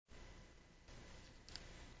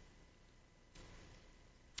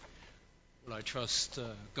I trust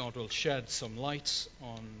God will shed some light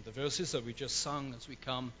on the verses that we just sung as we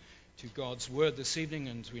come to God's Word this evening.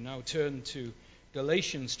 And we now turn to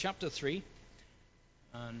Galatians chapter 3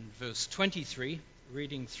 and verse 23,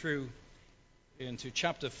 reading through into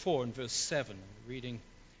chapter 4 and verse 7. The reading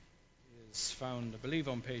is found, I believe,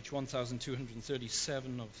 on page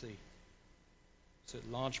 1237 of the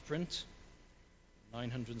large print,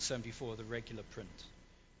 974 the regular print.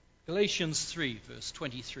 Galatians 3, verse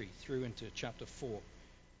 23, through into chapter 4, and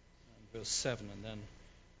verse 7. And then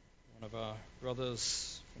one of our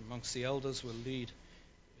brothers from amongst the elders will lead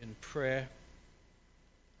in prayer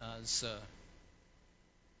as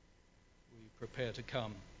we prepare to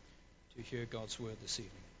come to hear God's word this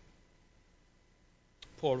evening.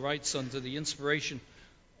 Paul writes under the inspiration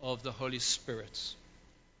of the Holy Spirit.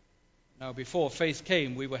 Now, before faith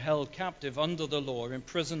came, we were held captive under the law,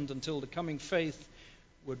 imprisoned until the coming faith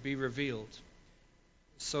would be revealed.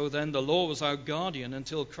 So then the law was our guardian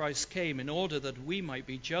until Christ came, in order that we might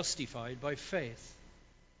be justified by faith.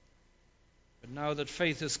 But now that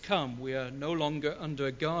faith has come, we are no longer under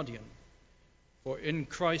a guardian. For in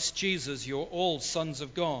Christ Jesus you're all sons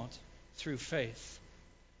of God through faith.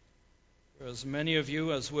 For as many of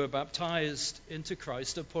you as were baptized into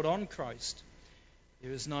Christ have put on Christ.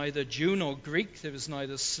 There is neither Jew nor Greek, there is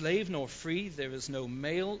neither slave nor free, there is no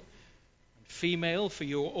male female, for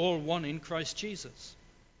you are all one in Christ Jesus.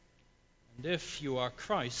 And if you are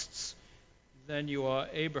Christ's, then you are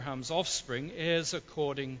Abraham's offspring, heirs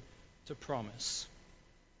according to promise.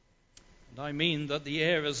 And I mean that the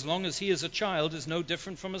heir, as long as he is a child, is no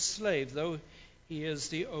different from a slave, though he is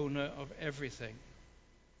the owner of everything.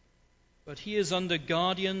 But he is under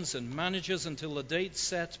guardians and managers until the date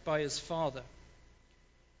set by his father.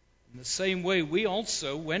 In the same way, we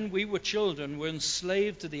also, when we were children, were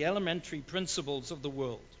enslaved to the elementary principles of the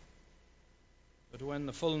world. But when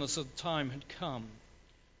the fullness of time had come,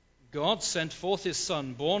 God sent forth his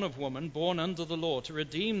Son, born of woman, born under the law, to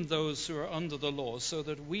redeem those who are under the law, so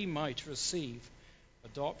that we might receive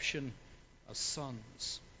adoption as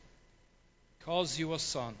sons. Because you are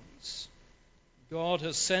sons, God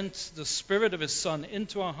has sent the Spirit of his Son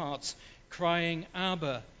into our hearts, crying,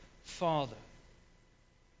 Abba, Father.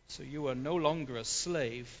 So you are no longer a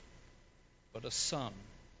slave, but a son.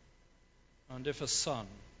 And if a son,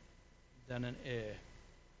 then an heir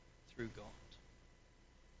through God.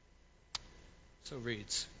 So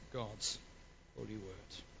reads God's holy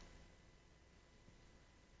word.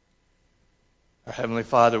 Our Heavenly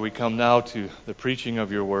Father, we come now to the preaching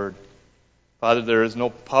of your word. Father, there is no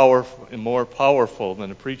power more powerful than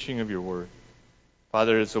the preaching of your word.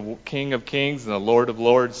 Father, it's the King of kings and the Lord of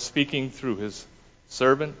lords speaking through his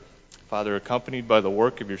servant, Father, accompanied by the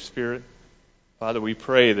work of your Spirit. Father, we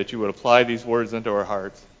pray that you would apply these words into our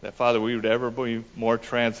hearts, that, Father, we would ever be more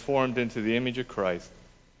transformed into the image of Christ.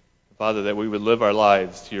 Father, that we would live our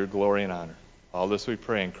lives to your glory and honor. All this we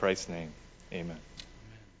pray in Christ's name. Amen.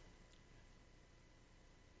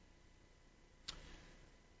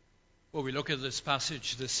 Well, we look at this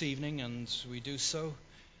passage this evening, and we do so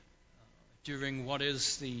during what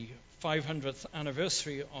is the 500th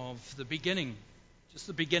anniversary of the beginning, just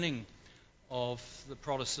the beginning of the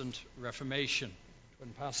Protestant Reformation. When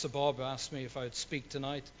Pastor Bob asked me if I would speak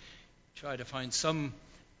tonight, I tried to find some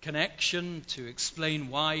connection to explain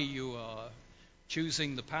why you are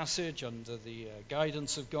choosing the passage under the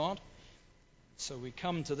guidance of God. So we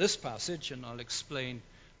come to this passage, and I'll explain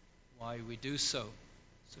why we do so.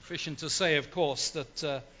 Sufficient to say, of course,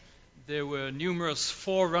 that there were numerous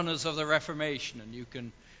forerunners of the Reformation, and you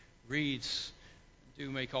can do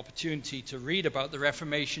make opportunity to read about the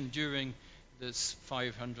Reformation during this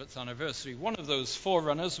 500th anniversary. One of those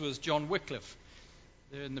forerunners was John Wycliffe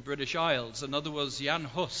in the British Isles. Another was Jan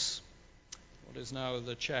Hus, what is now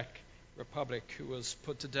the Czech Republic, who was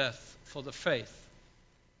put to death for the faith.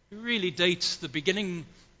 It really dates the beginning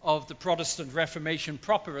of the Protestant Reformation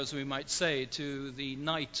proper, as we might say, to the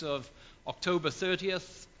night of October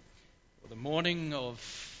 30th, or the morning of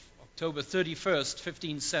October 31st,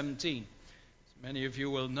 1517. As many of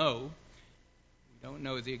you will know, we don't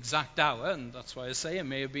know the exact hour, and that's why I say it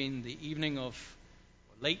may have been the evening of,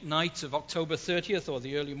 or late night of October 30th, or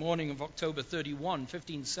the early morning of October 31,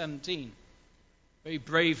 1517. A very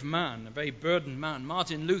brave man, a very burdened man,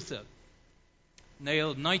 Martin Luther,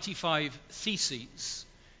 nailed 95 theses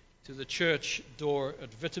to the church door at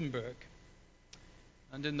Wittenberg.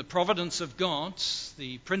 And in the providence of God,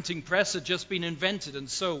 the printing press had just been invented, and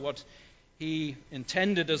so what he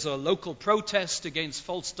intended as a local protest against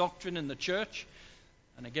false doctrine in the church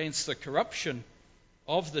and against the corruption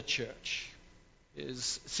of the church,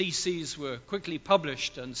 his theses were quickly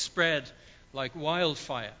published and spread like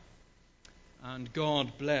wildfire. and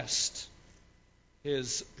God blessed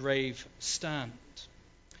his brave stand.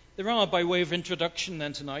 There are, by way of introduction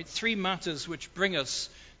then tonight, three matters which bring us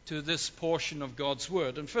to this portion of God's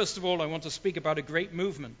Word. And first of all, I want to speak about a great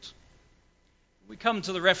movement. When we come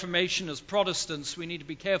to the Reformation as Protestants, we need to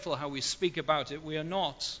be careful how we speak about it. We are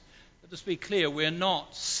not, let us be clear, we are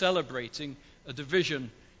not celebrating a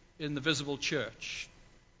division in the visible church.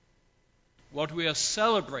 What we are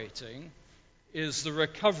celebrating is the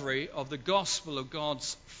recovery of the gospel of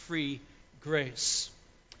God's free grace.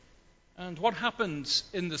 And what happened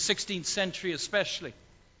in the 16th century especially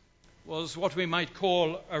was what we might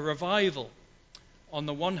call a revival. On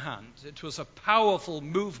the one hand, it was a powerful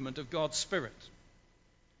movement of God's Spirit,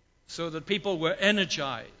 so that people were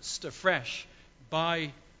energized afresh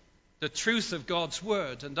by the truth of God's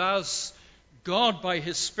Word. And as God, by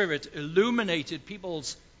His Spirit, illuminated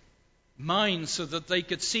people's minds so that they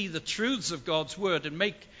could see the truths of God's Word and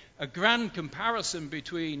make a grand comparison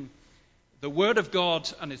between the Word of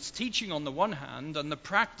God and its teaching on the one hand, and the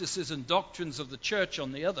practices and doctrines of the church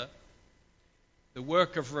on the other, the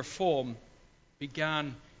work of reform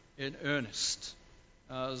began in earnest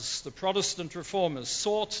as the Protestant reformers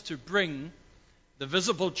sought to bring the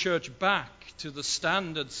visible church back to the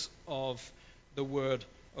standards of the Word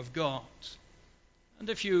of God. And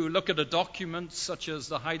if you look at a document such as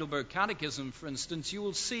the Heidelberg Catechism, for instance, you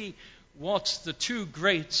will see what the two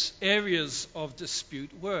great areas of dispute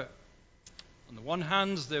were. On the one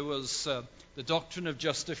hand, there was the doctrine of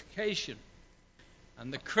justification.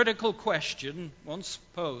 And the critical question once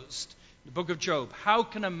posed in the book of Job, how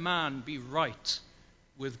can a man be right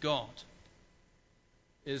with God?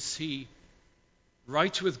 Is he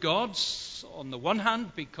right with God on the one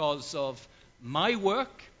hand because of my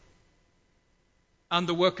work and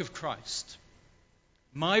the work of Christ?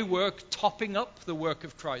 My work topping up the work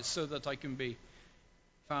of Christ so that I can be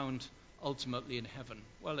found ultimately in heaven.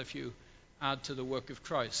 Well, if you add to the work of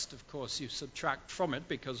Christ, of course you subtract from it,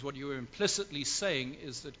 because what you are implicitly saying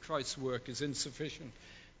is that Christ's work is insufficient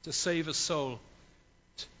to save a soul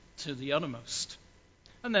to the uttermost.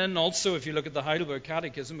 And then also, if you look at the Heidelberg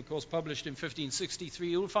Catechism, of course published in 1563,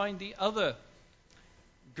 you'll find the other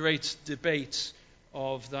great debate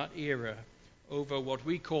of that era over what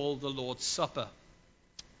we call the Lord's Supper,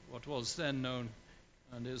 what was then known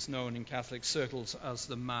and is known in Catholic circles as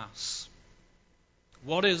the Mass.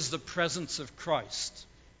 What is the presence of Christ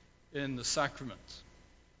in the sacrament?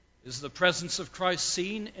 Is the presence of Christ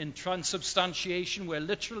seen in transubstantiation, where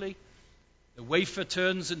literally the wafer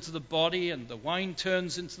turns into the body and the wine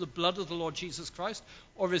turns into the blood of the Lord Jesus Christ?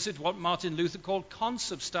 Or is it what Martin Luther called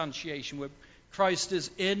consubstantiation, where Christ is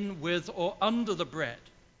in, with, or under the bread?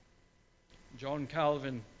 John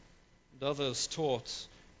Calvin and others taught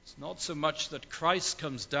it's not so much that Christ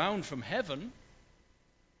comes down from heaven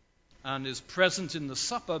and is present in the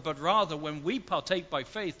supper, but rather when we partake by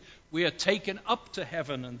faith, we are taken up to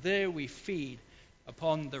heaven, and there we feed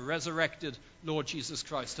upon the resurrected Lord Jesus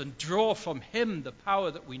Christ and draw from Him the power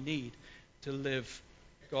that we need to live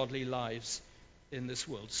godly lives in this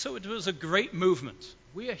world. So it was a great movement.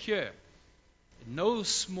 We are here in no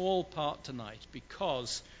small part tonight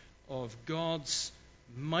because of God's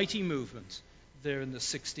mighty movement there in the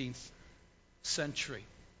 16th century.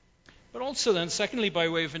 But also then, secondly, by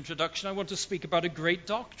way of introduction, I want to speak about a great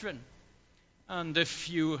doctrine. And if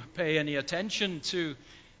you pay any attention to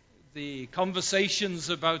the conversations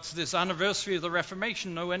about this anniversary of the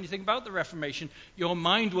Reformation, know anything about the Reformation, your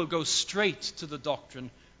mind will go straight to the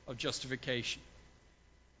doctrine of justification.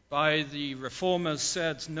 By the Reformers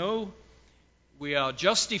said, no, we are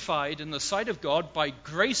justified in the sight of God by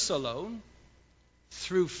grace alone,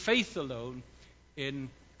 through faith alone, in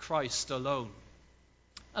Christ alone.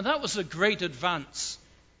 And that was a great advance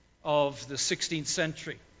of the 16th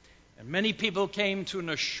century. And many people came to an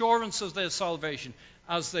assurance of their salvation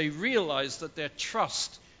as they realized that their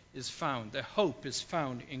trust is found, their hope is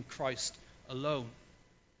found in Christ alone.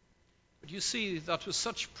 But you see, that was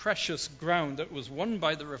such precious ground that was won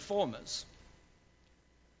by the Reformers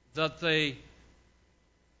that they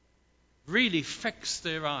really fixed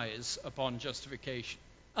their eyes upon justification.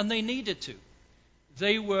 And they needed to.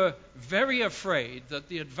 They were very afraid that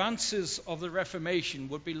the advances of the Reformation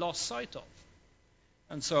would be lost sight of.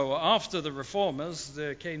 And so after the Reformers,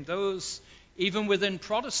 there came those, even within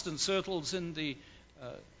Protestant circles in the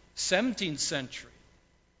 17th century,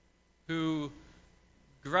 who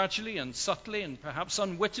gradually and subtly and perhaps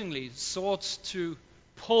unwittingly sought to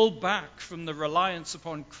pull back from the reliance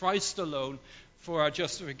upon Christ alone for our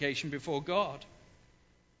justification before God.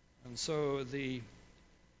 And so the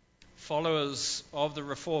followers of the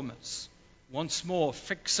Reformers, once more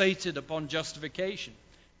fixated upon justification,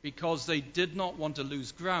 because they did not want to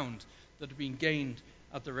lose ground that had been gained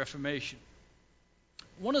at the Reformation.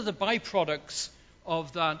 One of the byproducts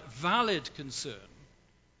of that valid concern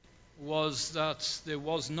was that there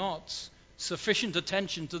was not sufficient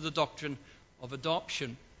attention to the doctrine of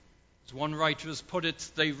adoption. As one writer has put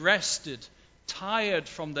it, they rested, tired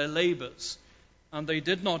from their labors, and they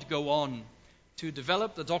did not go on to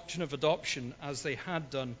develop the doctrine of adoption as they had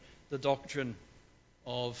done the doctrine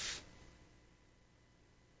of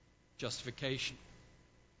justification.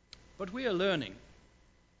 But we are learning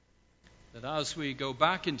that as we go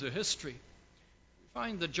back into history, we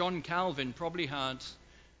find that John Calvin probably had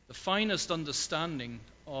the finest understanding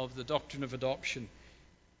of the doctrine of adoption,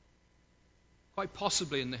 quite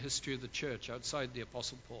possibly in the history of the church outside the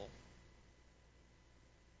Apostle Paul.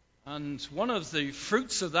 And one of the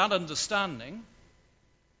fruits of that understanding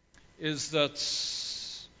is that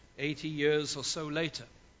 80 years or so later,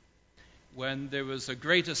 when there was a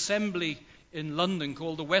great assembly in London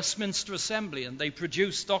called the Westminster Assembly, and they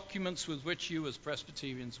produced documents with which you as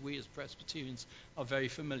Presbyterians, we as Presbyterians, are very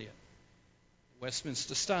familiar.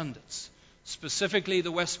 Westminster Standards, specifically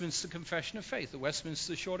the Westminster Confession of Faith, the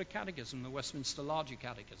Westminster Shorter Catechism, the Westminster Larger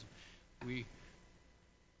Catechism. We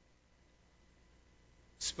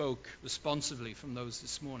spoke responsively from those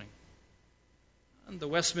this morning. And the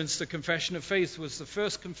Westminster Confession of Faith was the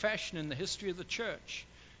first confession in the history of the church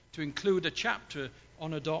to include a chapter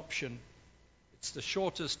on adoption. It's the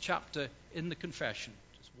shortest chapter in the confession,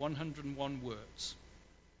 just 101 words.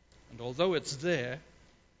 And although it's there,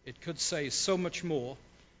 it could say so much more,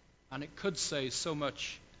 and it could say so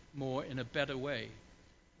much more in a better way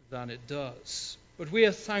than it does. But we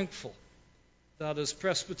are thankful that as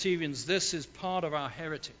Presbyterians, this is part of our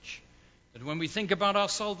heritage. That when we think about our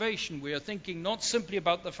salvation, we are thinking not simply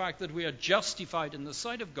about the fact that we are justified in the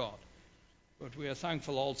sight of God, but we are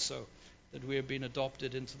thankful also that we have been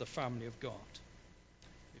adopted into the family of God.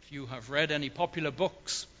 If you have read any popular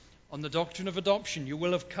books on the doctrine of adoption, you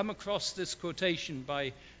will have come across this quotation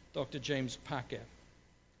by Dr. James Packer.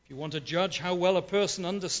 If you want to judge how well a person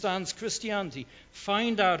understands Christianity,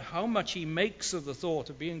 find out how much he makes of the thought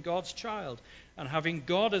of being God's child and having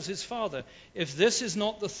God as his Father. If this is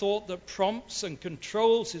not the thought that prompts and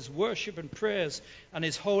controls his worship and prayers and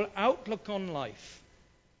his whole outlook on life,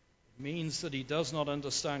 it means that he does not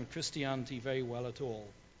understand Christianity very well at all.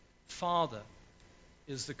 Father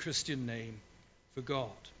is the Christian name for God.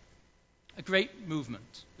 A great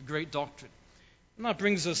movement, a great doctrine. And that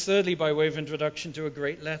brings us thirdly, by way of introduction, to a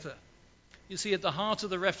great letter. You see, at the heart of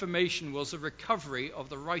the Reformation was a recovery of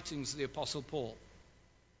the writings of the Apostle Paul.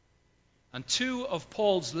 And two of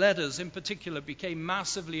Paul's letters in particular became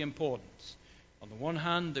massively important. On the one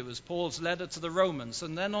hand, there was Paul's letter to the Romans,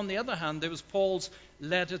 and then on the other hand, there was Paul's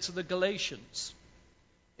letter to the Galatians.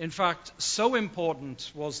 In fact, so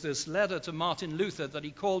important was this letter to Martin Luther that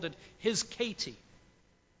he called it his Katie.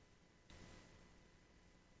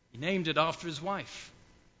 He named it after his wife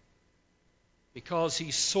because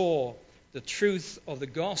he saw the truth of the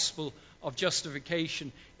gospel of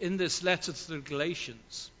justification in this letter to the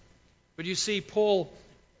Galatians. But you see,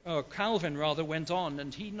 Calvin went on,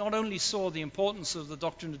 and he not only saw the importance of the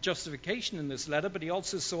doctrine of justification in this letter, but he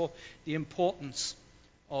also saw the importance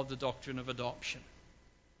of the doctrine of adoption.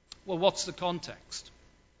 Well, what's the context?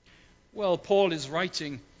 Well, Paul is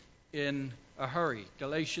writing in a hurry.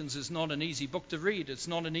 Galatians is not an easy book to read. It's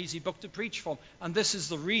not an easy book to preach from. And this is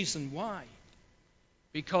the reason why.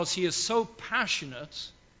 Because he is so passionate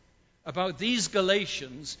about these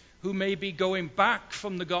Galatians who may be going back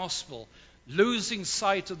from the gospel, losing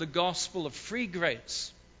sight of the gospel of free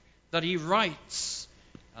grace, that he writes,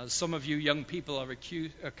 as some of you young people are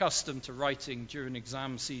accustomed to writing during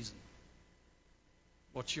exam season.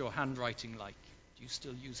 What's your handwriting like? Do you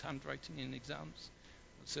still use handwriting in exams?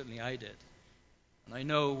 Well, certainly I did. And I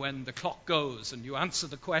know when the clock goes and you answer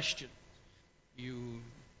the question, you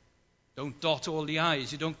don't dot all the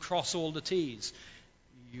I's, you don't cross all the T's,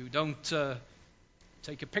 you don't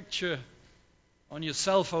take a picture on your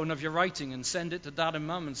cell phone of your writing and send it to Dad and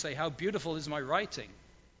Mum and say, how beautiful is my writing?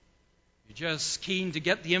 You're just keen to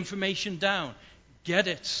get the information down, get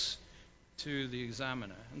it to the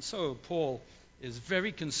examiner. And so Paul is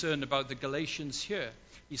very concerned about the Galatians here.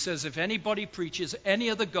 He says, if anybody preaches any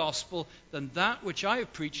other gospel than that which I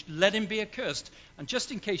have preached, let him be accursed. And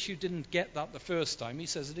just in case you didn't get that the first time, he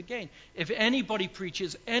says it again. If anybody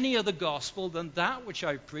preaches any other gospel than that which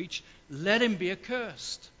I have preached, let him be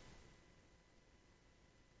accursed.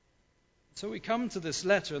 So we come to this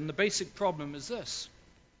letter, and the basic problem is this.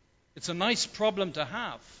 It's a nice problem to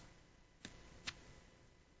have.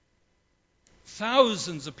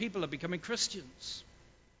 Thousands of people are becoming Christians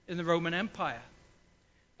in the Roman Empire.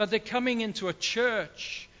 but they're coming into a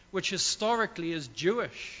church which historically is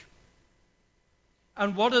Jewish.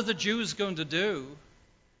 And what are the Jews going to do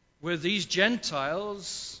with these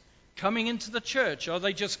Gentiles coming into the church? Are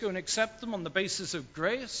they just going to accept them on the basis of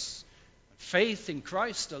grace, faith in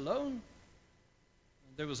Christ alone?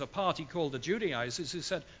 There was a party called the Judaizers who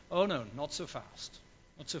said, oh no, not so fast,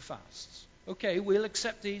 not so fast. Okay, we'll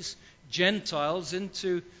accept these Gentiles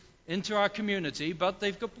into our community, but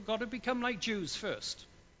they've got to become like Jews first.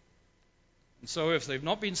 And so if they've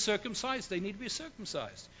not been circumcised, they need to be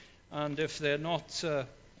circumcised. And if they're not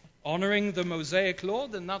honoring the Mosaic law,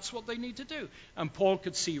 then that's what they need to do. And Paul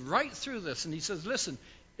could see right through this, and he says, listen,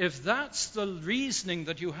 if that's the reasoning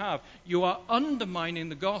that you have, you are undermining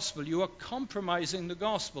the gospel. You are compromising the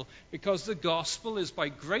gospel, because the gospel is by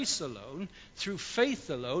grace alone, through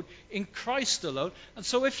faith alone, in Christ alone. And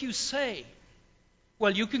so if you say,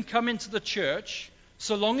 well, you can come into the church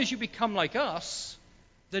so long as you become like us,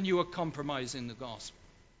 then you are compromising the gospel.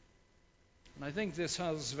 And I think this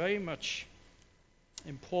has very much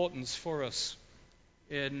importance for us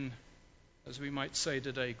in, as we might say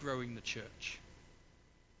today, growing the church.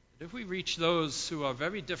 If we reach those who are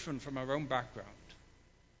very different from our own background,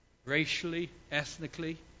 racially,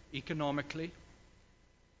 ethnically, economically,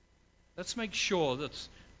 let's make sure that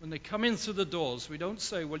when they come in through the doors, we don't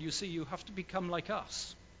say, well, you see, you have to become like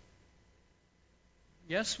us.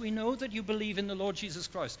 Yes, we know that you believe in the Lord Jesus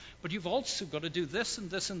Christ, but you've also got to do this and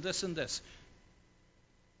this and this and this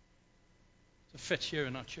to fit here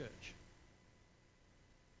in our church.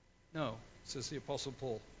 No, says the Apostle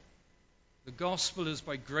Paul. The gospel is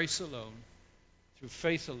by grace alone, through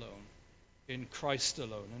faith alone, in Christ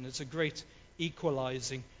alone. And it's a great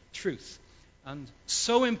equalizing truth. And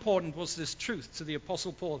so important was this truth to the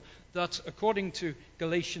Apostle Paul that, according to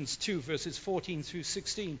Galatians 2, verses 14 through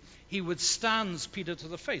 16, he withstands Peter to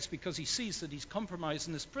the face because he sees that he's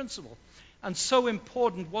compromising this principle. And so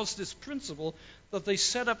important was this principle that they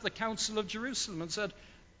set up the Council of Jerusalem and said,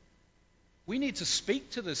 we need to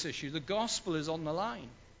speak to this issue. The gospel is on the line.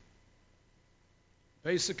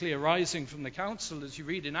 Basically arising from the council, as you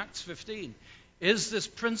read in Acts 15, is this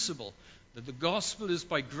principle that the gospel is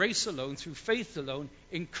by grace alone, through faith alone,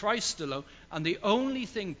 in Christ alone, and the only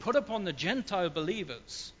thing put upon the Gentile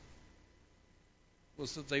believers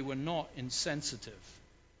was that they were not insensitive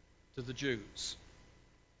to the Jews,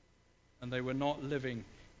 and they were not living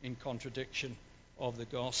in contradiction of the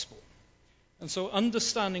gospel. And so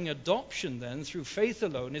understanding adoption then through faith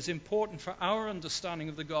alone is important for our understanding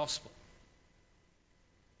of the gospel.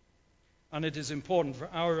 And it is important for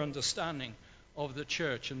our understanding of the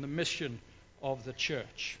church and the mission of the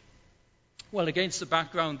church. Well, against the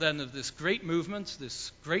background then of this great movement,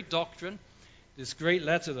 this great doctrine, this great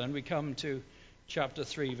letter, then we come to chapter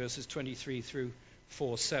 3, verses 23 through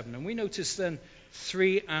 4:7. And we notice then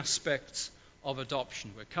three aspects of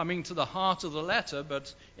adoption. We're coming to the heart of the letter,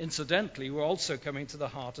 but incidentally, we're also coming to the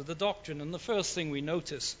heart of the doctrine. And the first thing we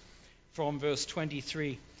notice from verse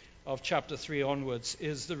 23 of chapter 3 onwards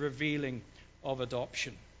is the revealing of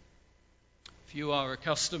adoption. If you are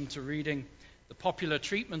accustomed to reading the popular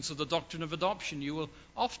treatments of the doctrine of adoption, you will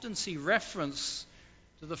often see reference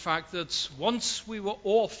to the fact that once we were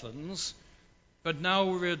orphans, but now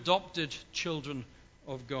we're adopted children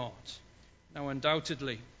of God. Now,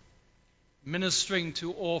 undoubtedly, ministering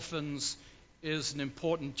to orphans is an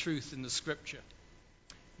important truth in the Scripture.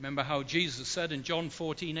 Remember how Jesus said in John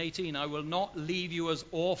 14:18, I will not leave you as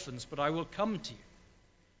orphans, but I will come to you.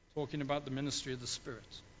 Talking about the ministry of the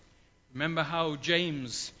Spirit. Remember how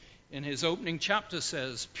James, in his opening chapter,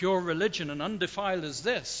 says, pure religion and undefiled is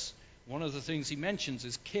this. One of the things he mentions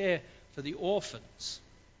is care for the orphans.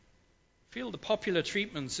 I feel the popular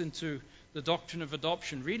treatments into the doctrine of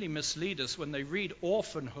adoption really mislead us when they read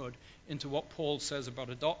orphanhood into what Paul says about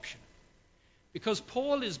adoption. Because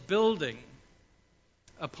Paul is building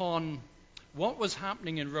upon what was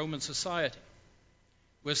happening in Roman society,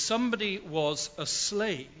 where somebody was a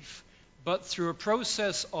slave, but through a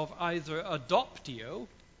process of either adoptio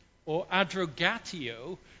or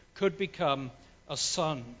adrogatio could become a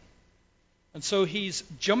son. And so he's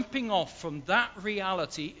jumping off from that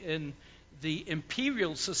reality in the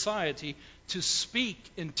imperial society to speak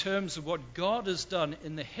in terms of what God has done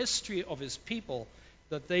in the history of his people,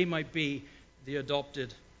 that they might be the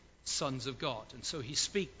adopted sons of God. And so he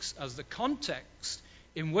speaks as the context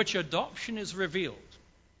in which adoption is revealed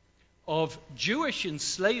of Jewish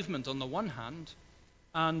enslavement on the one hand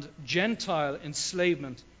and Gentile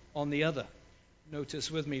enslavement on the other. Notice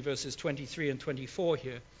with me verses 23 and 24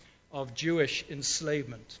 here of Jewish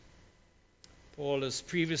enslavement. Paul has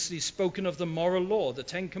previously spoken of the moral law, the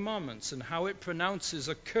Ten Commandments, and how it pronounces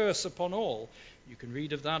a curse upon all. You can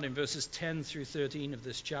read of that in verses 10 through 13 of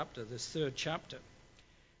this chapter, this third chapter.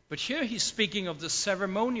 But here he's speaking of the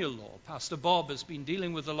ceremonial law. Pastor Bob has been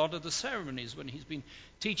dealing with a lot of the ceremonies when he's been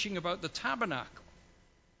teaching about the tabernacle.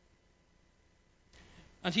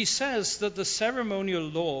 And he says that the ceremonial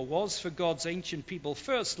law was for God's ancient people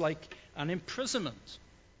first like an imprisonment.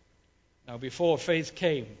 Now, before faith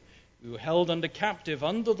came, we were held under captive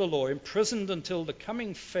under the law, imprisoned until the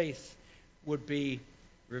coming faith would be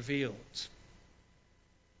revealed.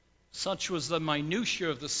 Such was the minutiae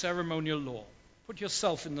of the ceremonial law. Put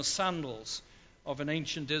yourself in the sandals of an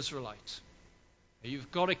ancient Israelite.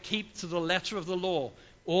 You've got to keep to the letter of the law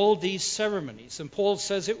all these ceremonies. And Paul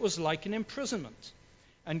says it was like an imprisonment.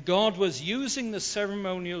 And God was using the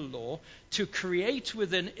ceremonial law to create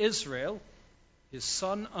within Israel, his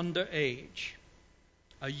son under age,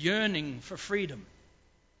 a yearning for freedom.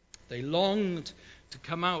 They longed to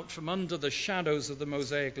come out from under the shadows of the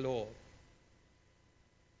Mosaic law.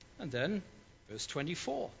 And then, verse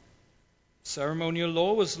 24. Ceremonial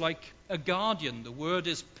law was like a guardian. The word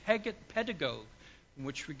is pedagogue, from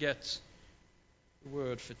which we get the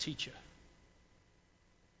word for teacher.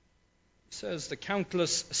 It says the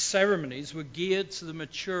countless ceremonies were geared to the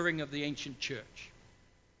maturing of the ancient church.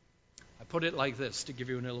 I put it like this to give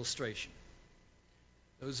you an illustration.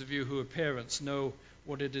 Those of you who are parents know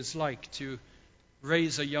what it is like to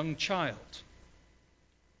raise a young child.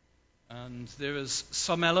 And there is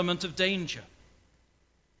some element of danger.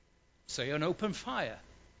 Say an open fire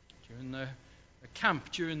during a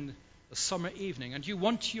camp during the summer evening, and you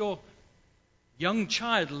want your young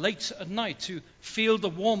child late at night to feel the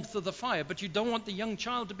warmth of the fire, but you don't want the young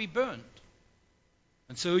child to be burned.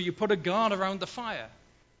 And so you put a guard around the fire,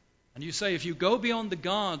 and you say if you go beyond the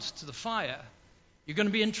guard to the fire, you're going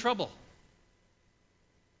to be in trouble.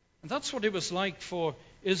 And that's what it was like for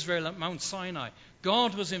Israel at Mount Sinai.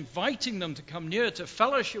 God was inviting them to come near to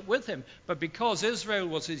fellowship with him, but because Israel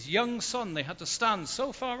was his young son, they had to stand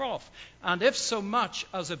so far off. And if so much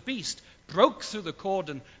as a beast broke through the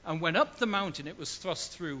cordon and went up the mountain, it was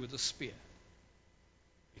thrust through with a spear.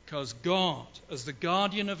 Because God, as the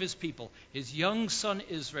guardian of his people, his young son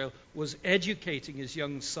Israel, was educating his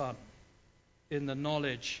young son in the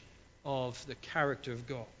knowledge of the character of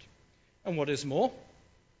God. And what is more,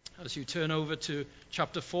 as you turn over to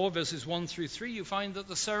chapter 4, verses 1 through 3, you find that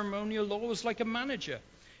the ceremonial law was like a manager.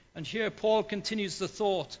 And here Paul continues the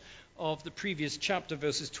thought of the previous chapter,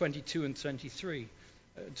 verses 22 and 23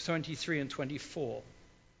 and 24.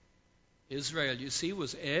 Israel, you see,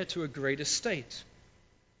 was heir to a great estate.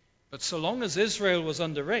 But so long as Israel was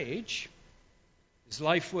underage, his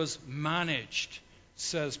life was managed,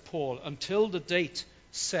 says Paul, until the date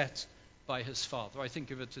set by his father. I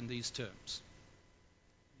think of it in these terms.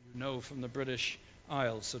 You know from the British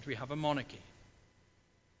Isles that we have a monarchy.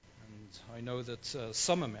 And I know that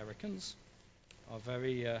some Americans are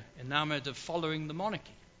very enamored of following the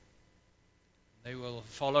monarchy. They will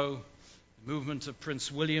follow the movement of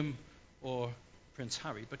Prince William or Prince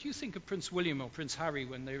Harry. But you think of Prince William or Prince Harry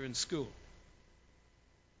when they were in school.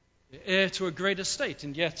 They're heir to a great estate,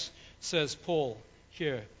 and yet, says Paul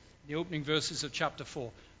here, in the opening verses of chapter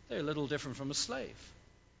 4, they're a little different from a slave.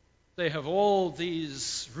 They have all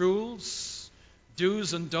these rules,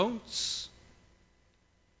 do's and don'ts,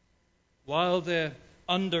 while they're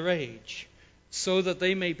underage, so that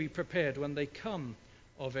they may be prepared when they come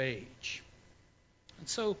of age. And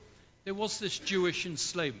so there was this Jewish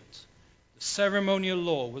enslavement. The ceremonial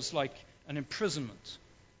law was like an imprisonment.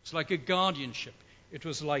 It was like a guardianship. It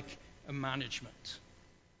was like a management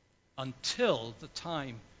until the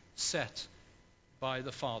time set by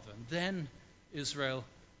the Father. And then Israel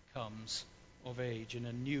comes of age in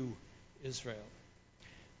a new Israel.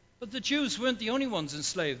 But the Jews weren't the only ones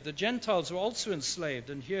enslaved. The Gentiles were also enslaved.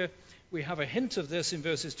 And here we have a hint of this in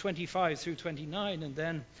verses 25 through 29, and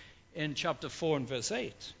then in chapter 4 and verse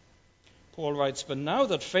 8. Paul writes, "But now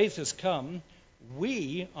that faith has come,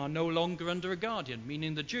 we are no longer under a guardian,"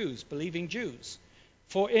 meaning the Jews, believing Jews.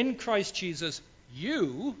 "For in Christ Jesus,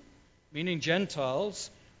 you," meaning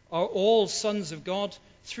Gentiles, "are all sons of God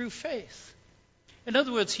through faith." In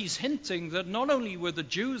other words, he's hinting that not only were the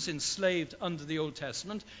Jews enslaved under the Old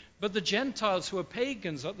Testament, but the Gentiles who were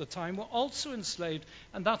pagans at the time were also enslaved.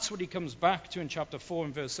 And that's what he comes back to in chapter 4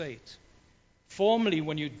 and verse 8. "Formerly,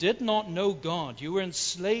 when you did not know God, you were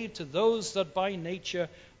enslaved to those that by nature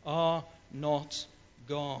are not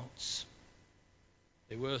God's."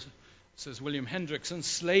 They were, says William Hendriksen,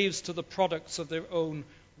 slaves to the products of their own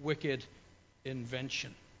wicked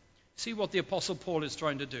invention. See what the Apostle Paul is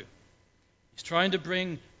trying to do. He's trying to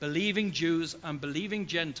bring believing Jews and believing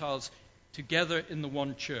Gentiles together in the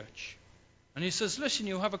one church. And he says, listen,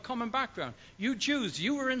 you have a common background. You Jews,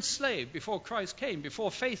 you were enslaved before Christ came,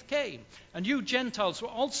 before faith came. And you Gentiles were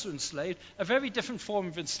also enslaved, a very different form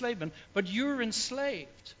of enslavement, but you're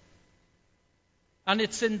enslaved. And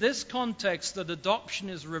it's in this context that adoption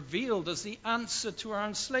is revealed as the answer to our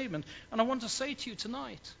enslavement. And I want to say to you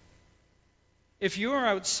tonight, if you are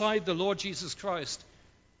outside the Lord Jesus Christ,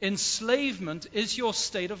 enslavement is your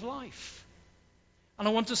state of life. And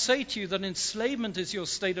I want to say to you that enslavement is your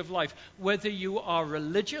state of life, whether you are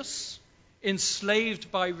religious,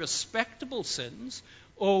 enslaved by respectable sins,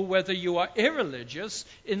 or whether you are irreligious,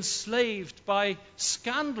 enslaved by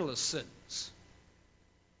scandalous sins.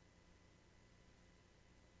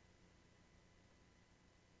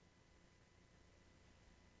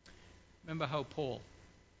 Remember how Paul,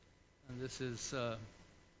 and this is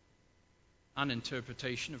an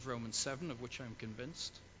interpretation of Romans 7, of which I'm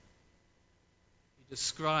convinced, he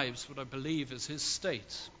describes what I believe is his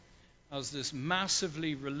state as this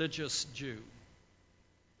massively religious Jew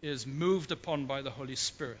is moved upon by the Holy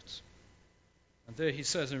Spirit. And there he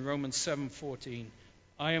says in Romans 7:14,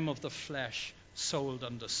 I am of the flesh, sold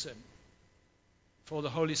under sin. Before the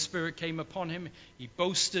Holy Spirit came upon him, he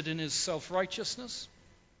boasted in his self-righteousness.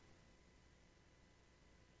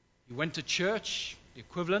 He went to church, the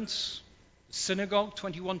equivalent, the synagogue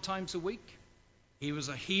 21 times a week. He was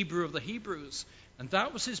a Hebrew of the Hebrews, and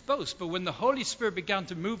that was his boast. But when the Holy Spirit began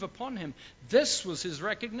to move upon him, this was his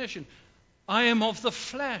recognition. I am of the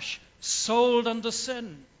flesh, sold under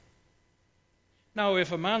sin. Now,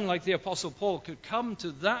 if a man like the Apostle Paul could come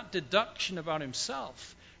to that deduction about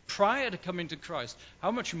himself prior to coming to Christ,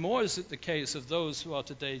 how much more is it the case of those who are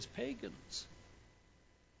today's pagans?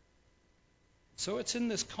 So it's in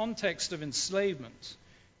this context of enslavement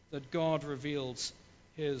that God reveals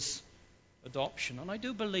his adoption. And I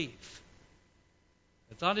do believe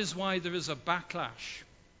that is why there is a backlash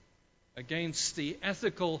against the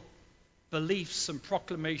ethical beliefs and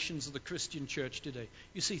proclamations of the Christian church today.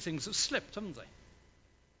 You see, things have slipped, haven't they?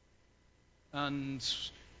 And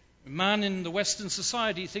a man in the Western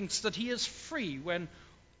society thinks that he is free when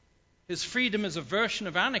his freedom is a version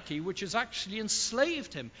of anarchy which has actually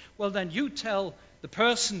enslaved him. Well, then you tell the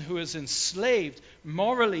person who is enslaved,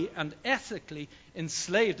 morally and ethically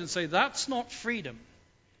enslaved, and say that's not freedom.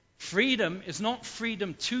 Freedom is not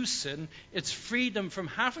freedom to sin, it's freedom from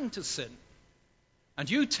having to sin. And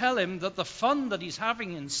you tell him that the fun that he's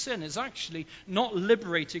having in sin is actually not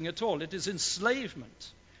liberating at all, it is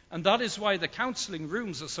enslavement. And that is why the counseling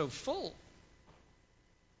rooms are so full.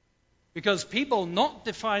 Because people not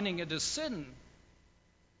defining it as sin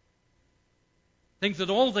think that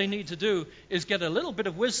all they need to do is get a little bit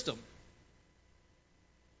of wisdom,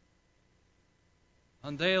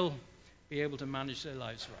 and they'll be able to manage their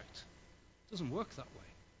lives right. It doesn't work that way.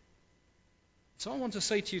 So I want to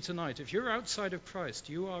say to you tonight, if you're outside of Christ,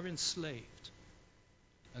 you are enslaved.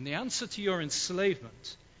 And the answer to your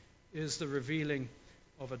enslavement is the revealing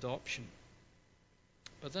of adoption.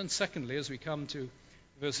 But then secondly, as we come to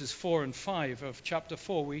verses 4 and 5 of chapter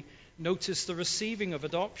 4, we notice the receiving of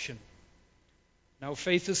adoption. Now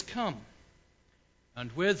faith has come.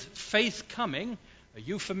 And with faith coming, a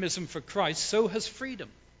euphemism for Christ, so has freedom.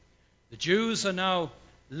 The Jews are now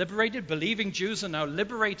liberated, believing Jews are now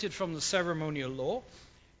liberated from the ceremonial law.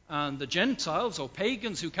 And the Gentiles or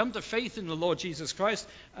pagans who come to faith in the Lord Jesus Christ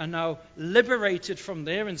are now liberated from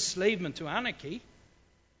their enslavement to anarchy.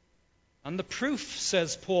 And the proof,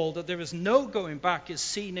 says Paul, that there is no going back is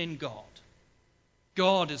seen in God.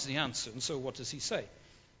 God is the answer. And so what does he say?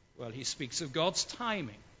 Well, he speaks of God's timing.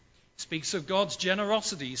 He speaks of God's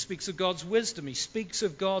generosity. He speaks of God's wisdom. He speaks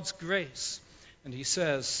of God's grace. And he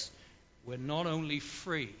says, we're not only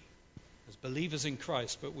free as believers in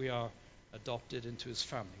Christ, but we are adopted into his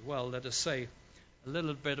family. Well, let us say a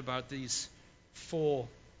little bit about these four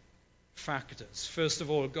factors. First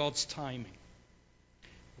of all, God's timing.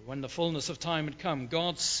 When the fullness of time had come,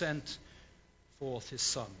 God sent forth his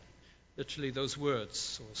Son. Literally those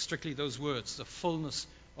words, or strictly those words, the fullness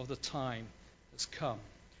of the time has come.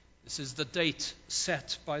 This is the date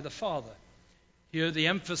set by the Father. Here the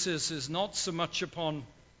emphasis is not so much upon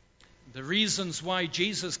the reasons why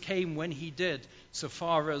Jesus came when he did, so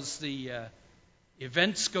far as the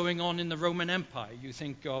events going on in the Roman Empire. You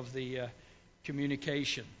think of the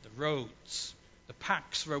communication, the roads, the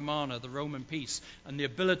Pax Romana, the Roman peace, and the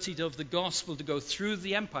ability of the gospel to go through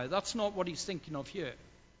the empire. That's not what he's thinking of here.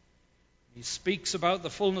 He speaks about the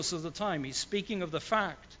fullness of the time. He's speaking of the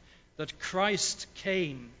fact that Christ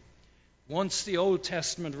came once the Old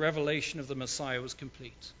Testament revelation of the Messiah was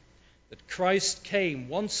complete. that Christ came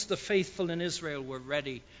once the faithful in Israel were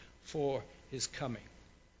ready for his coming.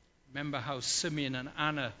 Remember how Simeon and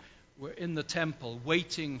Anna were in the temple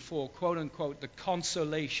waiting for, quote unquote, the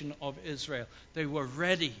consolation of Israel. They were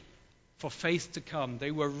ready for faith to come.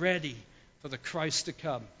 They were ready for the Christ to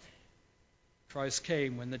come. Christ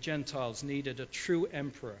came when the Gentiles needed a true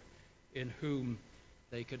emperor in whom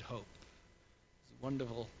they could hope. It's a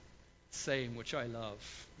wonderful saying which I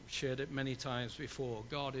love. We've shared it many times before.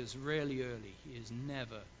 God is rarely early. He is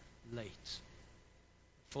never late.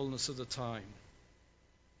 Fullness of the time.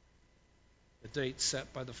 The date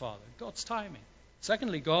set by the Father. God's timing.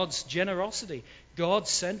 Secondly, God's generosity. God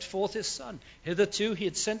sent forth his Son. Hitherto he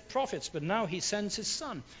had sent prophets, but now he sends his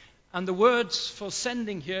Son. And the word for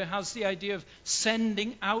sending here has the idea of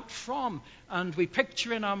sending out from. And we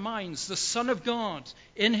picture in our minds the Son of God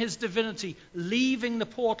in his divinity leaving the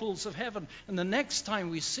portals of heaven. And the next time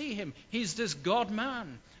we see him, he's this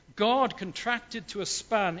God-man. God contracted to a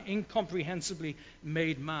span, incomprehensibly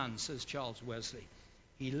made man, says Charles Wesley.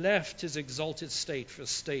 He left his exalted state for a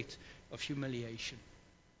state of humiliation.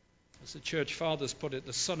 As the church fathers put it,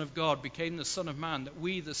 the Son of God became the Son of Man, that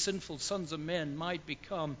we, the sinful sons of men, might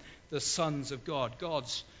become the sons of God.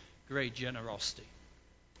 God's great generosity.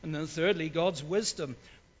 And then thirdly, God's wisdom,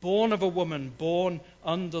 born of a woman, born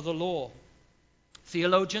under the law.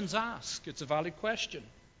 Theologians ask, it's a valid question,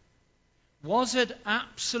 was it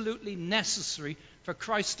absolutely necessary for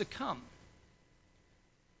Christ to come?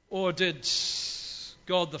 Or did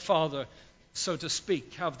God the Father, so to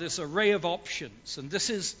speak, have this array of options? And this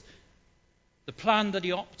is the plan that he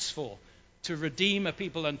opts for, to redeem a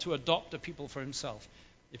people and to adopt a people for himself.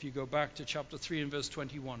 If you go back to chapter 3 and verse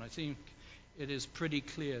 21, I think it is pretty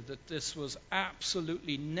clear that this was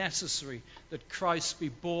absolutely necessary, that Christ be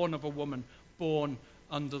born of a woman, born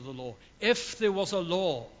under the law. If there was a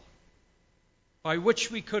law by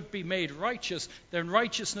which we could be made righteous, then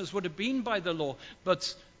righteousness would have been by the law.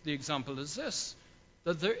 But the example is this,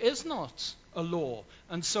 that there is not a law.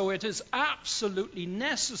 And so it is absolutely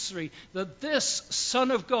necessary that this Son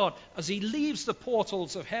of God, as he leaves the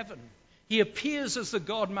portals of heaven, he appears as the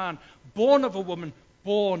God-man, born of a woman,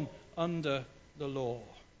 born under the law.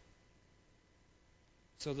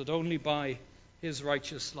 So that only by his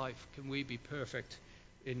righteous life can we be perfect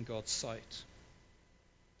in God's sight.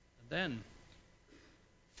 And then,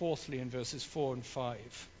 fourthly, in verses 4 and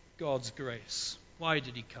 5, God's grace. Why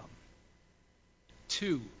did he come?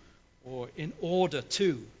 In order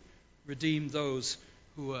to redeem those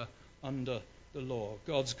who are under the law.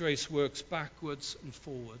 God's grace works backwards and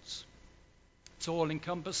forwards. It's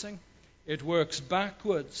all-encompassing. It works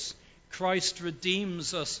backwards. Christ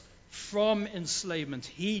redeems us from enslavement.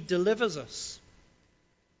 He delivers us.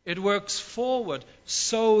 It works forward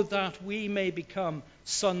so that we may become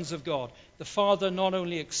sons of God. The Father not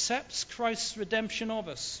only accepts Christ's redemption of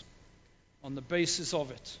us on the basis of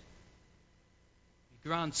it, he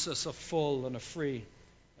grants us a full and a free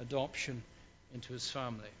adoption into his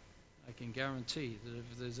family. I can guarantee that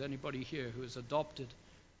if there's anybody here who has adopted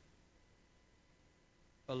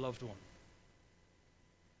a loved one,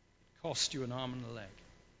 it cost you an arm and a leg.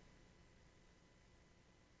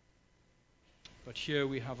 But here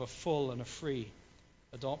we have a full and a free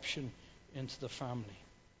adoption into the family.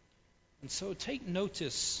 And so take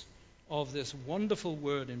notice of this wonderful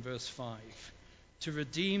word in verse 5. To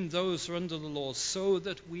redeem those who are under the law so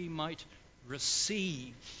that we might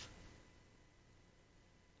receive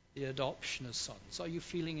the adoption as sons. Are you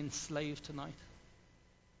feeling enslaved tonight?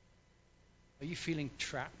 Are you feeling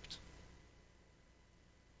trapped?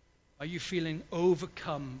 Are you feeling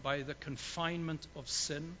overcome by the confinement of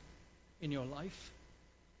sin in your life?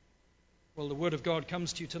 Well, the Word of God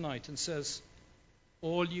comes to you tonight and says,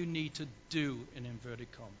 all you need to do, in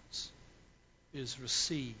inverted commas, is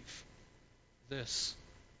receive this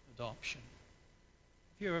adoption.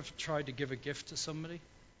 Have you ever tried to give a gift to somebody? You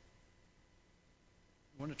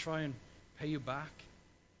want to try and pay you back?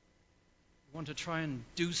 You want to try and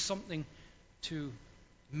do something to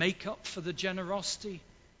make up for the generosity?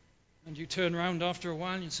 And you turn around after a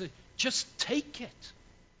while and you say, just take it.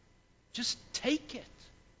 Just take it.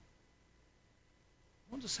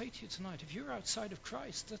 I want to say to you tonight, if you're outside of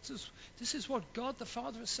Christ, this is what God the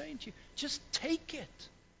Father is saying to you. Just take it.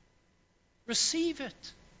 Receive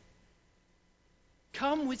it.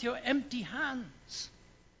 Come with your empty hands.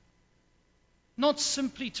 Not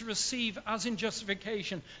simply to receive, as in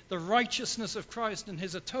justification, the righteousness of Christ and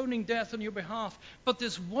his atoning death on your behalf, but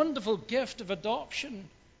this wonderful gift of adoption,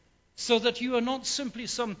 so that you are not simply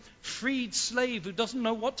some freed slave who doesn't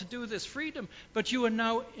know what to do with his freedom, but you are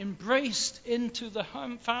now embraced into the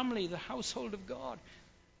family, the household of God.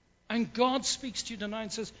 And God speaks to you tonight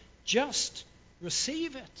and says, Just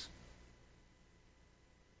receive it.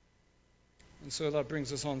 And so that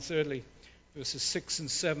brings us on, thirdly, verses 6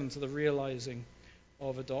 and 7, to the realizing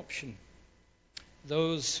of adoption.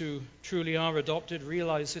 Those who truly are adopted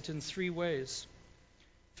realize it in three ways.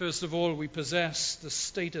 First of all, we possess the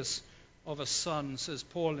status of a son, says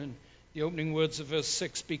Paul in the opening words of verse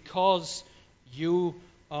 6, because you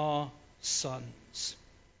are sons.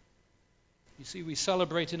 You see, we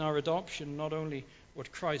celebrate in our adoption not only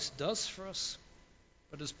what Christ does for us,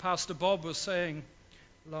 but as Pastor Bob was saying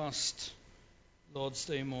last Lord's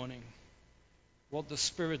Day morning, what the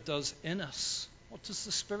Spirit does in us. What does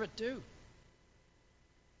the Spirit do?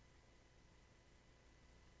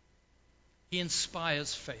 He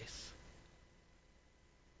inspires faith.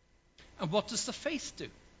 And what does the faith do?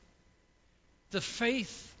 The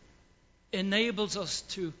faith enables us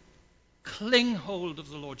to cling hold of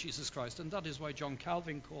the Lord Jesus Christ. And that is why John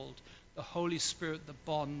Calvin called the Holy Spirit the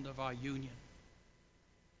bond of our union.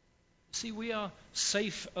 See, we are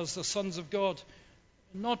safe as the sons of God,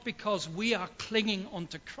 not because we are clinging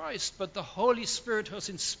onto Christ, but the Holy Spirit has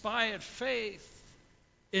inspired faith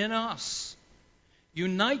in us,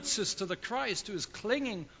 unites us to the Christ who is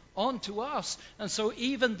clinging onto us. And so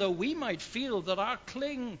even though we might feel that our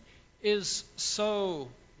cling is so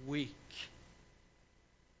weak,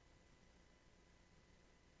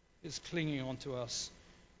 his clinging onto us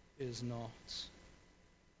is not.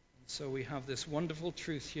 And so we have this wonderful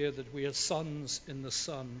truth here that we are sons in the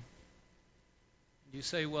Son. You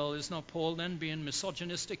say, well, is not Paul then being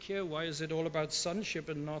misogynistic here? Why is it all about sonship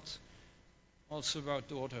and not also about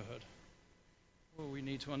daughterhood? Well, we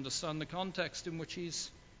need to understand the context in which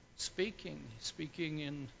he's speaking. He's speaking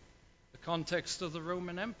in the context of the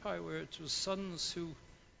Roman Empire, where it was sons who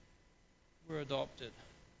were adopted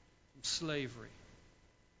from slavery.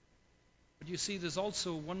 But you see, there's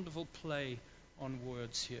also a wonderful play on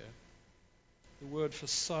words here. The word for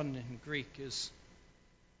son in Greek is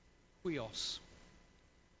huios.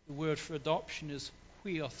 The word for adoption is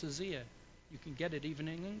huiothesia. You can get it even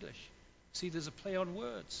in English. See, there's a play on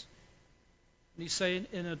words. And he's saying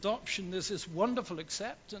in adoption there's this wonderful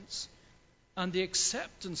acceptance. And the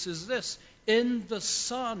acceptance is this: in the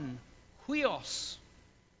Son, huios,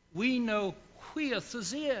 we know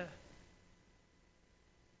huiothesia.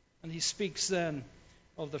 And he speaks then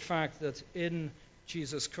of the fact that in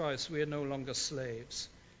Jesus Christ we are no longer slaves.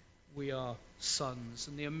 We are sons.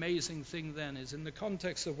 And the amazing thing then is, in the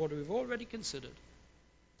context of what we've already considered,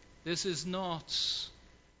 this is not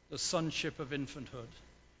the sonship of infanthood.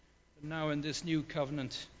 But now in this new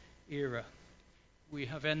covenant era, we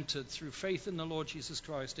have entered through faith in the Lord Jesus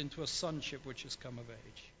Christ into a sonship which has come of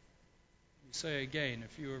age. You say again,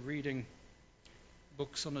 if you are reading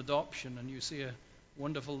books on adoption and you see a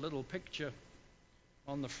wonderful little picture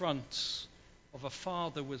on the front of a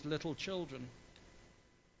father with little children,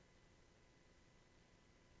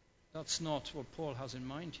 that's not what Paul has in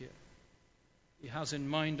mind here. He has in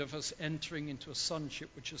mind of us entering into a sonship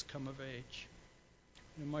which has come of age.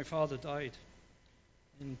 My father died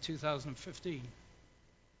in 2015.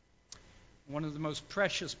 One of the most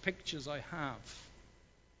precious pictures I have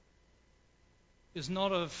is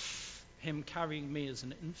not of him carrying me as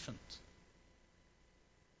an infant.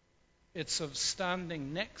 It's of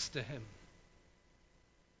standing next to him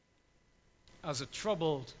as a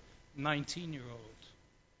troubled 19-year-old,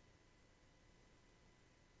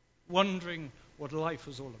 wondering what life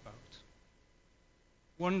was all about,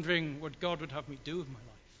 wondering what God would have me do with my life,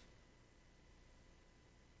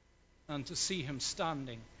 and to see him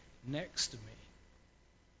standing next to me.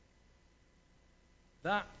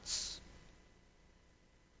 That's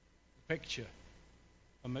the picture,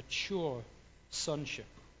 a mature sonship.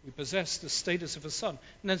 We possess the status of a son.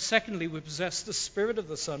 And then secondly, we possess the Spirit of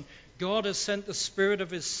the Son. God has sent the Spirit of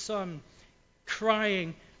his Son,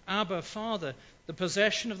 crying, Abba, Father. The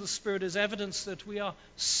possession of the Spirit is evidence that we are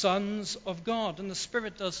sons of God. And the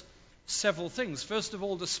Spirit does several things. First of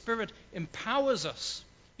all, the Spirit empowers us.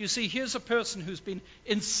 You see, here's a person who's been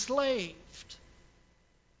enslaved.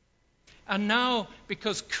 And now,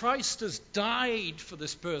 because Christ has died for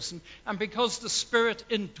this person, and because the Spirit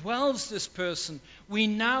indwells this person, we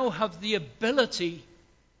now have the ability,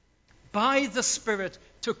 by the Spirit,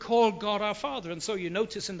 to call God our Father. And so you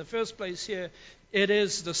notice in the first place here, it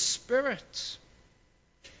is the Spirit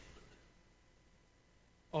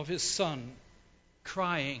of his Son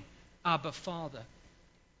crying, Abba, Father.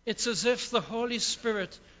 It's as if the Holy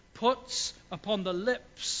Spirit puts upon the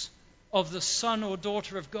lips of the son or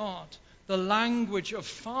daughter of God the language of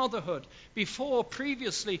fatherhood. Before,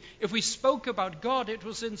 previously, if we spoke about God, it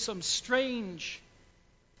was in some strange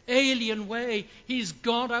alien way. He's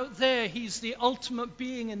God out there. He's the ultimate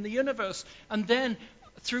being in the universe. And then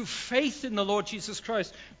through faith in the Lord Jesus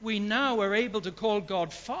Christ, we now are able to call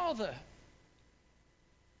God Father.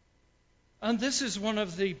 And this is one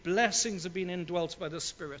of the blessings of being indwelt by the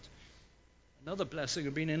Spirit. Another blessing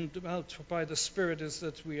of being indwelt by the Spirit is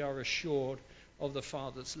that we are assured of the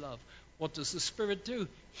Father's love. What does the Spirit do?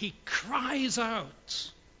 He cries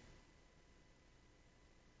out.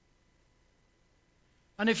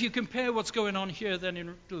 And if you compare what's going on here then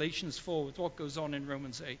in Galatians 4 with what goes on in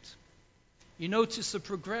Romans 8, you notice the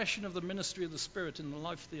progression of the ministry of the Spirit in the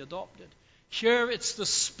life of the adopted. Here it's the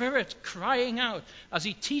Spirit crying out as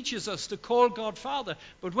he teaches us to call God Father.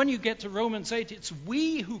 But when you get to Romans 8, it's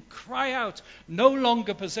we who cry out, no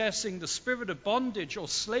longer possessing the spirit of bondage or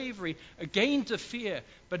slavery again to fear,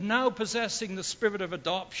 but now possessing the spirit of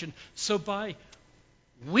adoption. So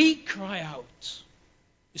we cry out.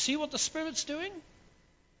 You see what the Spirit's doing?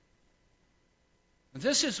 And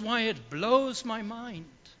this is why it blows my mind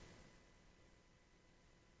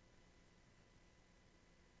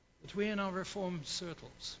that we in our Reformed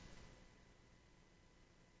circles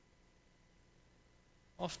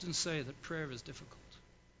often say that prayer is difficult.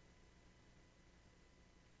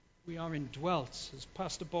 We are indwelt, as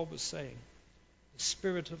Pastor Bob was saying, the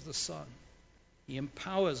Spirit of the Son. He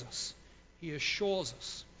empowers us. He assures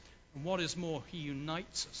us. And what is more, he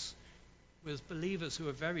unites us with believers who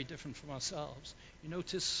are very different from ourselves. You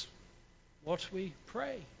notice what we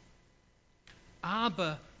pray.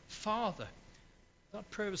 Abba, Father. That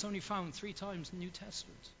prayer is only found 3 times in the New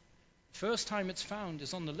Testament. The first time it's found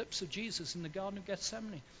is on the lips of Jesus in the Garden of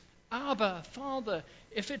Gethsemane. Abba, Father,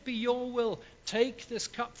 if it be your will, take this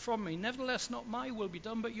cup from me. Nevertheless, not my will be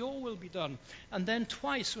done, but your will be done. And then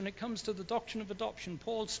twice when it comes to the doctrine of adoption,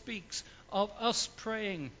 Paul speaks of us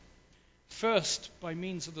praying first by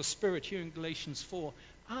means of the Spirit here in Galatians 4.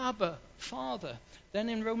 Abba, Father. Then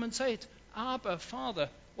in Romans 8, Abba, Father.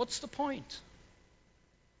 What's the point?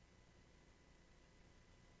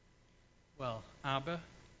 Well, Abba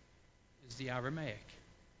is the Aramaic.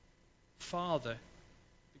 Father,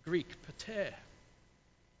 the Greek, pater.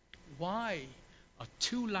 Why are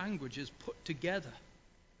 2 languages put together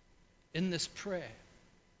in this prayer?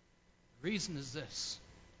 The reason is this.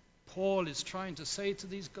 Paul is trying to say to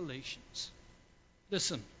these Galatians,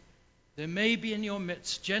 listen, there may be in your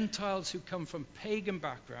midst Gentiles who come from pagan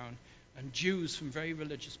background and Jews from very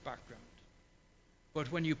religious background. But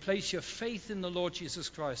when you place your faith in the Lord Jesus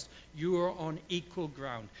Christ, you are on equal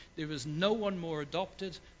ground. There is no one more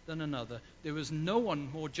adopted than another. There is no one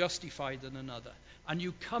more justified than another. And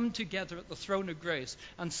you come together at the throne of grace.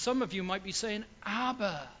 And some of you might be saying,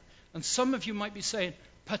 Abba. And some of you might be saying,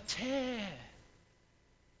 pater.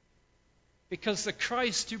 Because the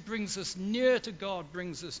Christ who brings us near to God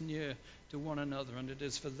brings us near to one another. And it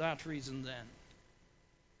is for that reason then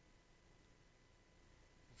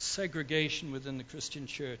segregation within the Christian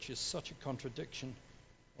church is such a contradiction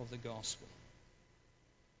of the gospel.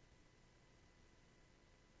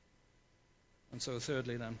 And so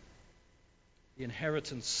thirdly then, the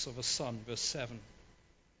inheritance of a son, verse 7.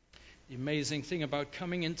 The amazing thing about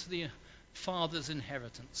coming into the Father's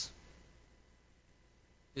inheritance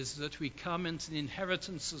is that we come into the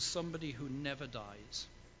inheritance of somebody who never dies.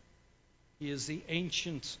 He is the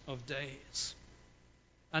Ancient of Days.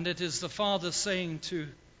 And it is the Father saying to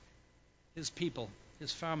his people,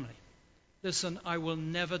 his family, listen, I will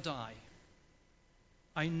never die.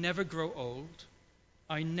 I never grow old.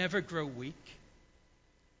 I never grow weak.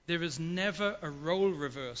 There is never a role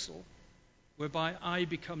reversal whereby I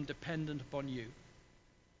become dependent upon you.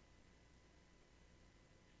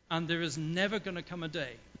 And there is never going to come a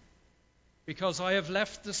day, because I have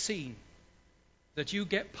left the scene, that you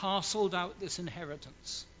get parceled out this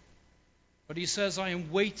inheritance. But he says, I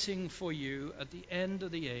am waiting for you at the end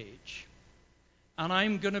of the age. And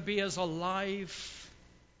I'm going to be as alive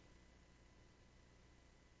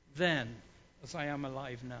then as I am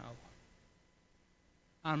alive now.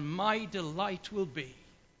 And my delight will be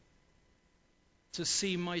to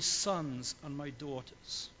see my sons and my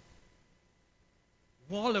daughters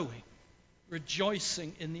wallowing,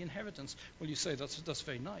 rejoicing in the inheritance. Well, you say that's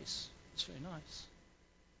very nice. That's very nice.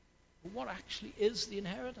 But what actually is the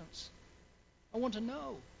inheritance? I want to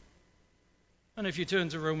know. And if you turn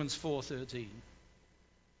to Romans 4:13,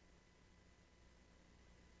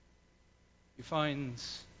 you find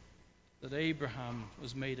that Abraham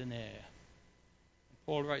was made an heir.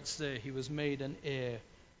 Paul writes there, he was made an heir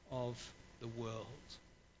of the world.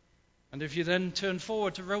 And if you then turn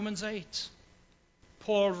forward to Romans 8,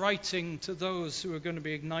 Paul writing to those who are going to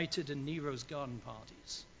be ignited in Nero's garden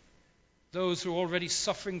parties. those who are already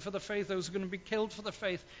suffering for the faith, those who are going to be killed for the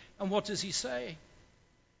faith. And what does he say?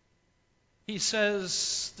 He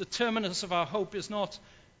says the terminus of our hope is not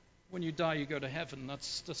when you die you go to heaven.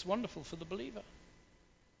 That's wonderful for the believer.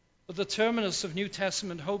 But the terminus of New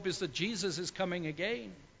Testament hope is that Jesus is coming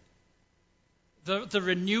again. The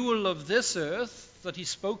renewal of this earth that he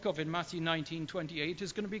spoke of in Matthew 19:28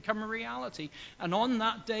 is going to become a reality. And on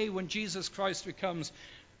that day when Jesus Christ returns,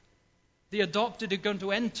 the adopted are going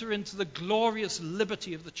to enter into the glorious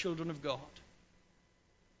liberty of the children of God.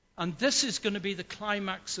 And this is going to be the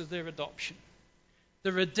climax of their adoption,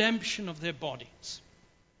 the redemption of their bodies.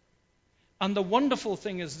 And the wonderful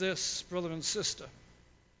thing is this, brother and sister,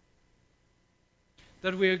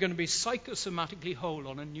 that we are going to be psychosomatically whole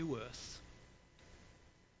on a new earth,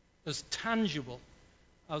 as tangible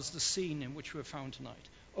as the scene in which we're found tonight,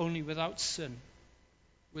 only without sin,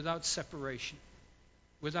 without separation,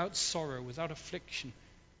 without sorrow, without affliction,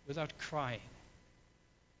 without crying,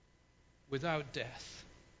 without death.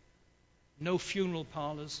 No funeral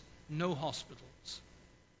parlors, no hospitals.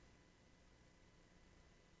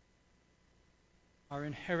 Our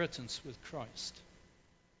inheritance with Christ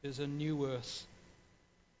is a new earth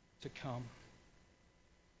to come.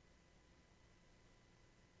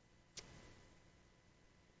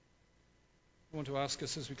 I want to ask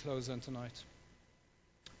us as we close then tonight,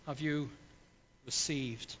 have you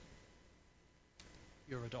received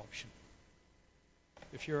your adoption?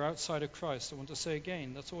 If you're outside of Christ, I want to say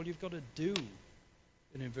again, that's all you've got to do,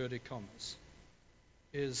 in inverted commas,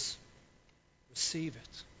 is receive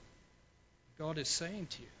it. God is saying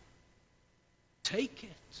to you, take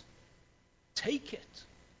it. Take it.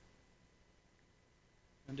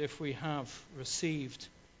 And if we have received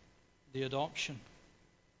the adoption,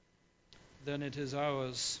 then it is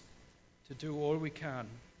ours to do all we can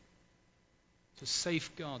to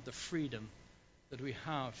safeguard the freedom that we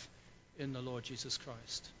have in the Lord Jesus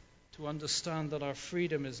Christ. To understand that our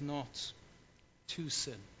freedom is not to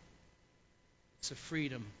sin. It's a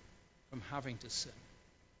freedom from having to sin.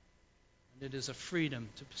 And it is a freedom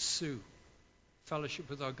to pursue fellowship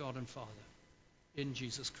with our God and Father in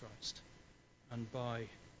Jesus Christ and by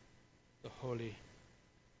the Holy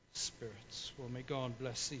Spirit. Well, may God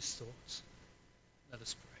bless these thoughts. Let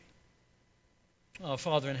us pray. Our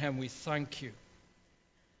Father in heaven, we thank you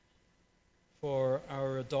for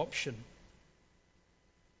our adoption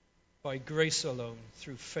by grace alone,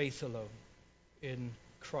 through faith alone, in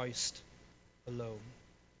Christ alone.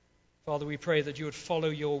 Father, we pray that you would follow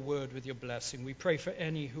your word with your blessing. We pray for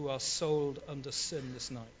any who are sold under sin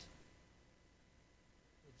this night,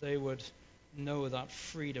 that they would know that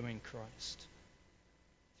freedom in Christ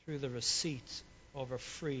through the receipt of a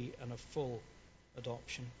free and a full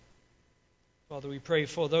adoption. Father, we pray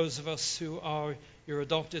for those of us who are your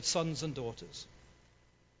adopted sons and daughters.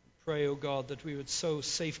 Pray, O God, that we would so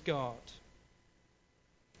safeguard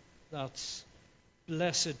that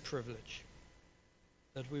blessed privilege,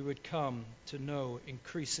 that we would come to know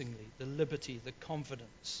increasingly the liberty, the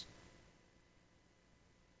confidence,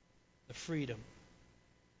 the freedom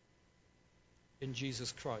in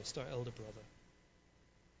Jesus Christ, our elder brother.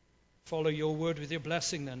 Follow your word with your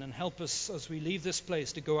blessing then, and help us as we leave this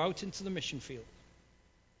place to go out into the mission field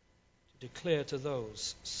to declare to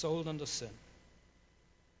those sold under sin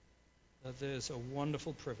that there's a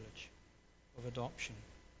wonderful privilege of adoption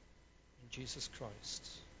in Jesus Christ.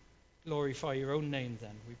 Glorify your own name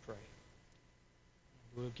then, we pray.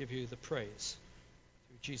 We'll give you the praise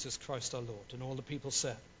through Jesus Christ our Lord. And all the people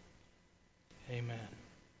said, Amen.